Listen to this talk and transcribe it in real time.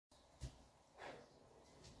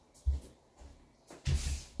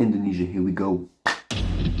Indonesia, here we go.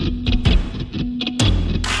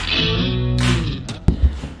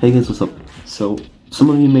 Hey guys, what's up? So, some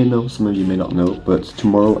of you may know, some of you may not know, but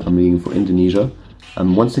tomorrow I'm leaving for Indonesia.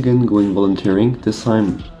 I'm once again going volunteering, this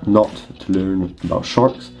time not to learn about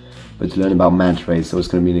sharks, but to learn about manta rays. So it's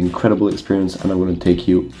going to be an incredible experience, and I'm going to take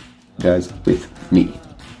you guys with me.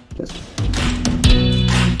 Let's go.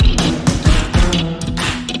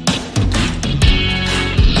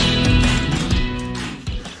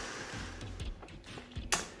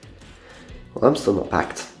 Well, I'm still not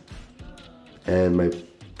packed, and my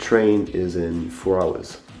train is in 4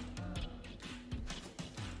 hours.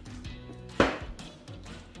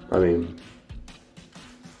 I mean,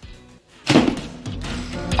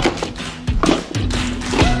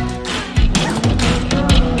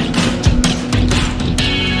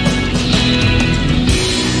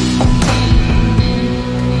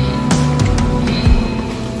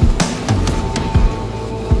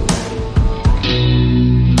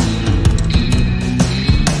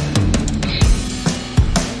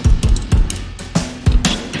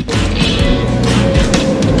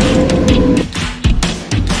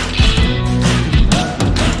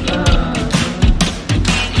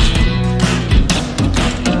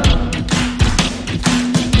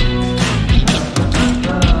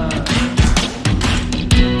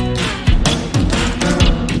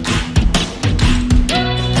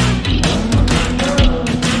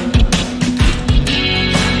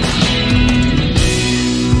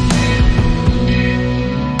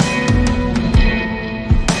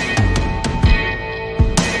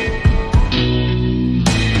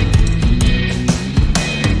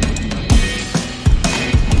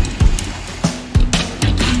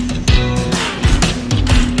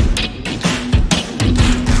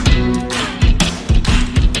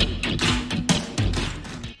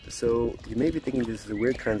 so you may be thinking this is a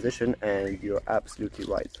weird transition, and you're absolutely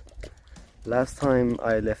right. Last time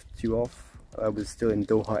I left you off, I was still in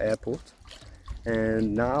Doha airport,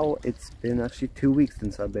 and now it's been actually 2 weeks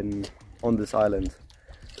since I've been on this island.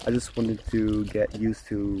 I just wanted to get used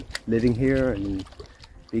to living here and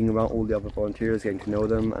being around all the other volunteers, getting to know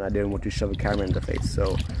them, and I didn't want to shove a camera in their face.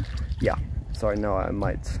 So yeah, sorry, now I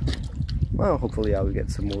might, well, hopefully I will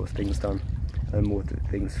get some more things done and more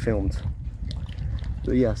things filmed.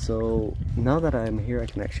 So yeah, so now that I'm here, I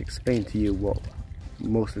can actually explain to you what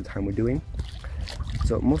most of the time we're doing.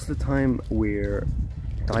 So most of the time we're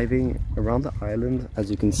diving around the island, as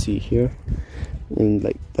you can see here, in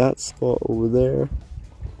like that spot over there,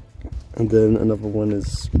 and then another one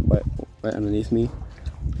is right underneath me,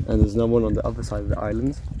 and there's another one on the other side of the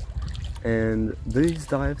island. And these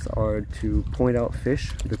dives are to point out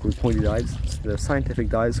fish. They're called pointy dives. They're scientific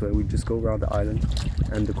dives where we just go around the island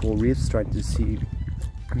and the coral reefs, trying to see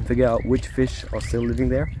and figure out which fish are still living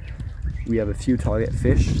there. We have a few target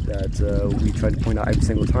fish that we try to point out every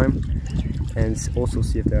single time, and also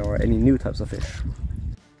see if there are any new types of fish.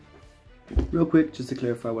 Real quick, just to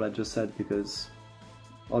clarify what I just said, because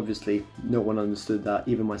obviously no one understood that,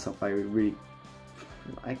 even myself. I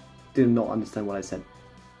did not understand what I said.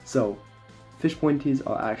 So, fish pointies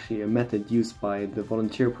are actually a method used by the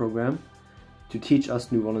volunteer program to teach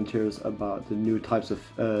us new volunteers about the new types of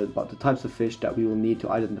fish that we will need to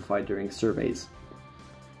identify during surveys.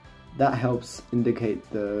 That helps indicate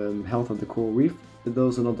the health of the coral reef, but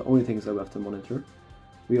those are not the only things that we have to monitor.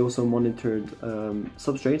 We also monitored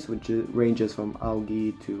substrates, which ranges from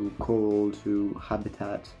algae to coral to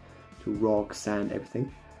habitat to rock, sand,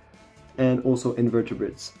 everything, and also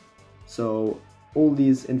invertebrates. So all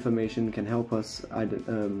these information can help us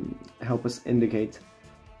indicate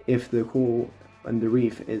if the coral and the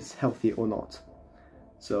reef is healthy or not.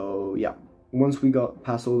 So yeah, once we got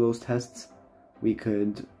past all those tests, we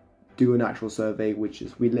could do an actual survey, which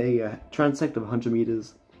is we lay a transect of 100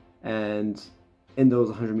 meters, and in those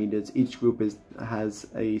 100 meters each group has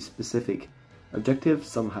a specific objective.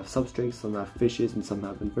 Some have substrates, some have fishes, and some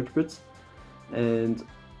have invertebrates. And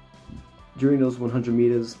during those 100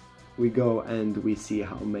 meters we go and we see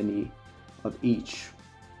how many of each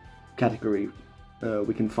category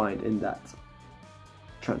we can find in that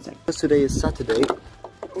transect. Today is Saturday.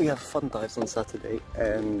 We have fun dives on Saturday,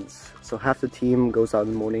 and so half the team goes out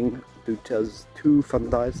in the morning, does 2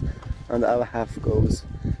 fun dives, and the other half goes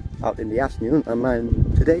out in the afternoon.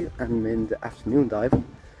 And today I'm in the afternoon dive,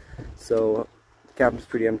 so the camp's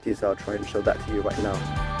pretty empty, so I'll try and show that to you right now.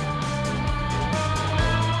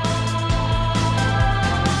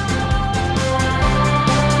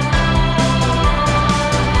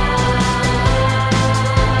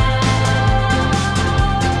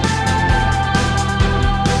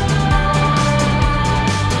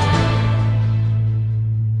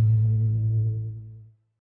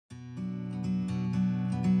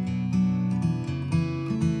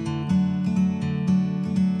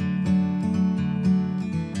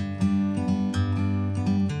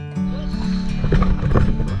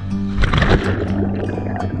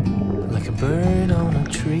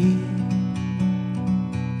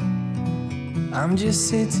 I'm just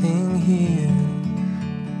sitting here,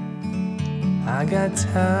 I got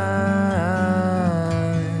time.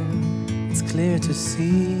 It's clear to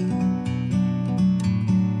see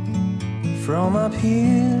from up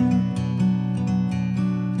here,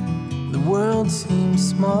 the world seems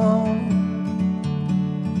small.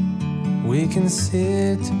 We can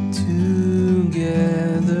sit together,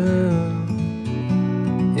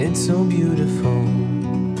 it's so beautiful,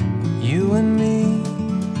 you and me.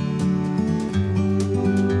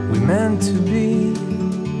 We meant to be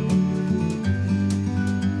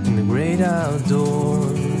in the great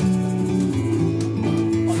outdoors,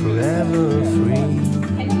 forever free.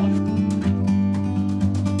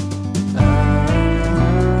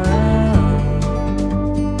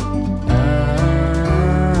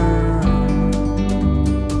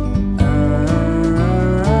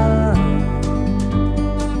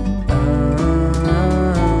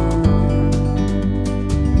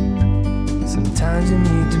 Sometimes you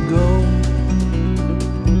need to go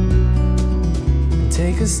and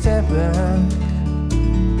take a step back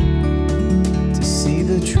to see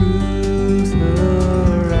the truth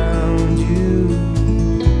around you.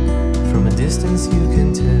 From a distance you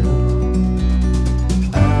can tell.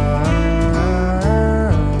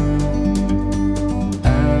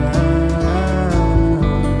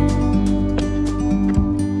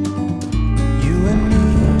 You and me,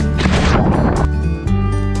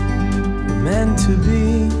 we're meant to be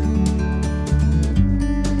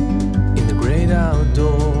in the great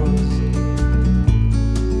outdoors,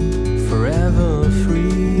 forever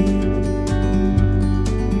free.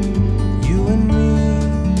 You and me,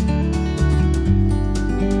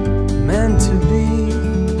 meant to be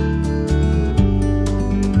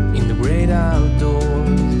in the great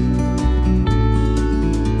outdoors,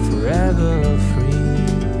 forever free.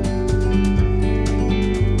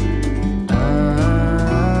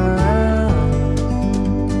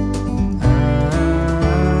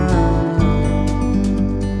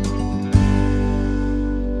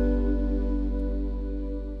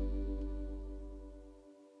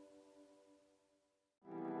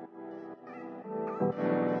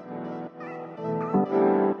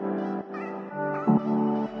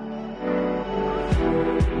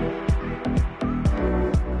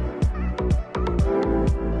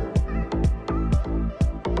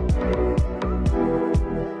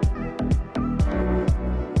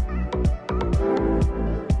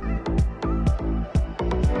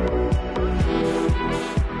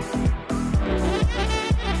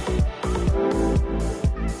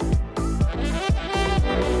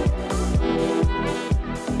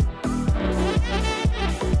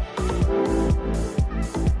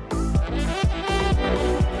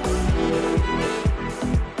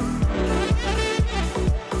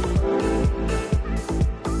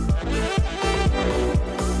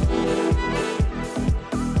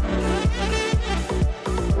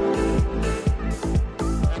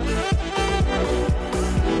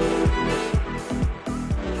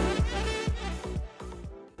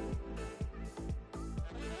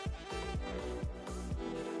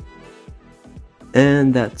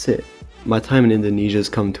 And that's it. My time in Indonesia has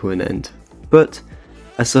come to an end. But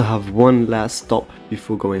I still have one last stop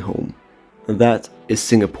before going home. And that is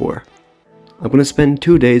Singapore. I'm gonna spend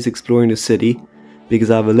 2 days exploring the city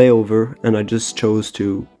because I have a layover and I just chose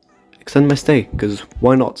to extend my stay, because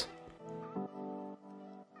why not?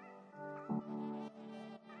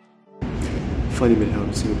 Funny bit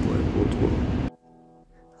how Singapore airport.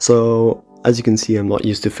 So, as you can see, I'm not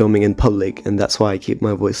used to filming in public and that's why I keep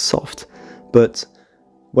my voice soft. But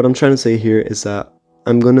what I'm trying to say here is that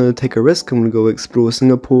I'm gonna take a risk. I'm gonna go explore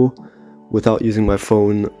Singapore without using my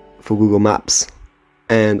phone for Google Maps,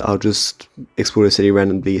 and I'll just explore the city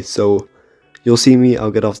randomly. So you'll see me,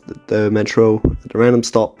 I'll get off the metro at a random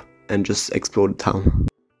stop and just explore the town.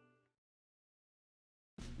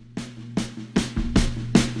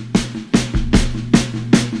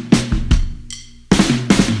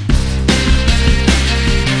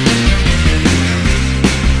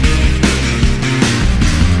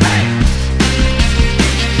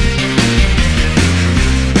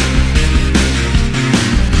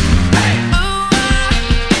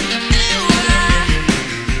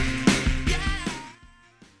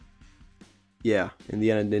 Yeah, in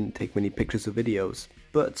the end I didn't take many pictures or videos,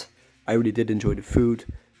 but I really did enjoy the food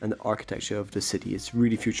and the architecture of the city. It's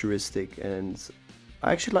really futuristic and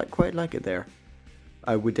I actually quite like it there.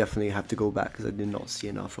 I would definitely have to go back because I did not see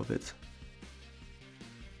enough of it.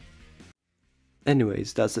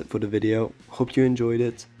 Anyways, that's it for the video. Hope you enjoyed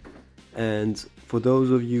it. And for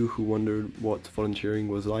those of you who wondered what volunteering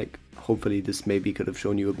was like, hopefully this maybe could have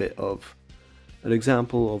shown you a bit of an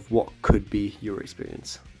example of what could be your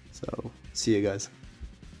experience. So see you guys.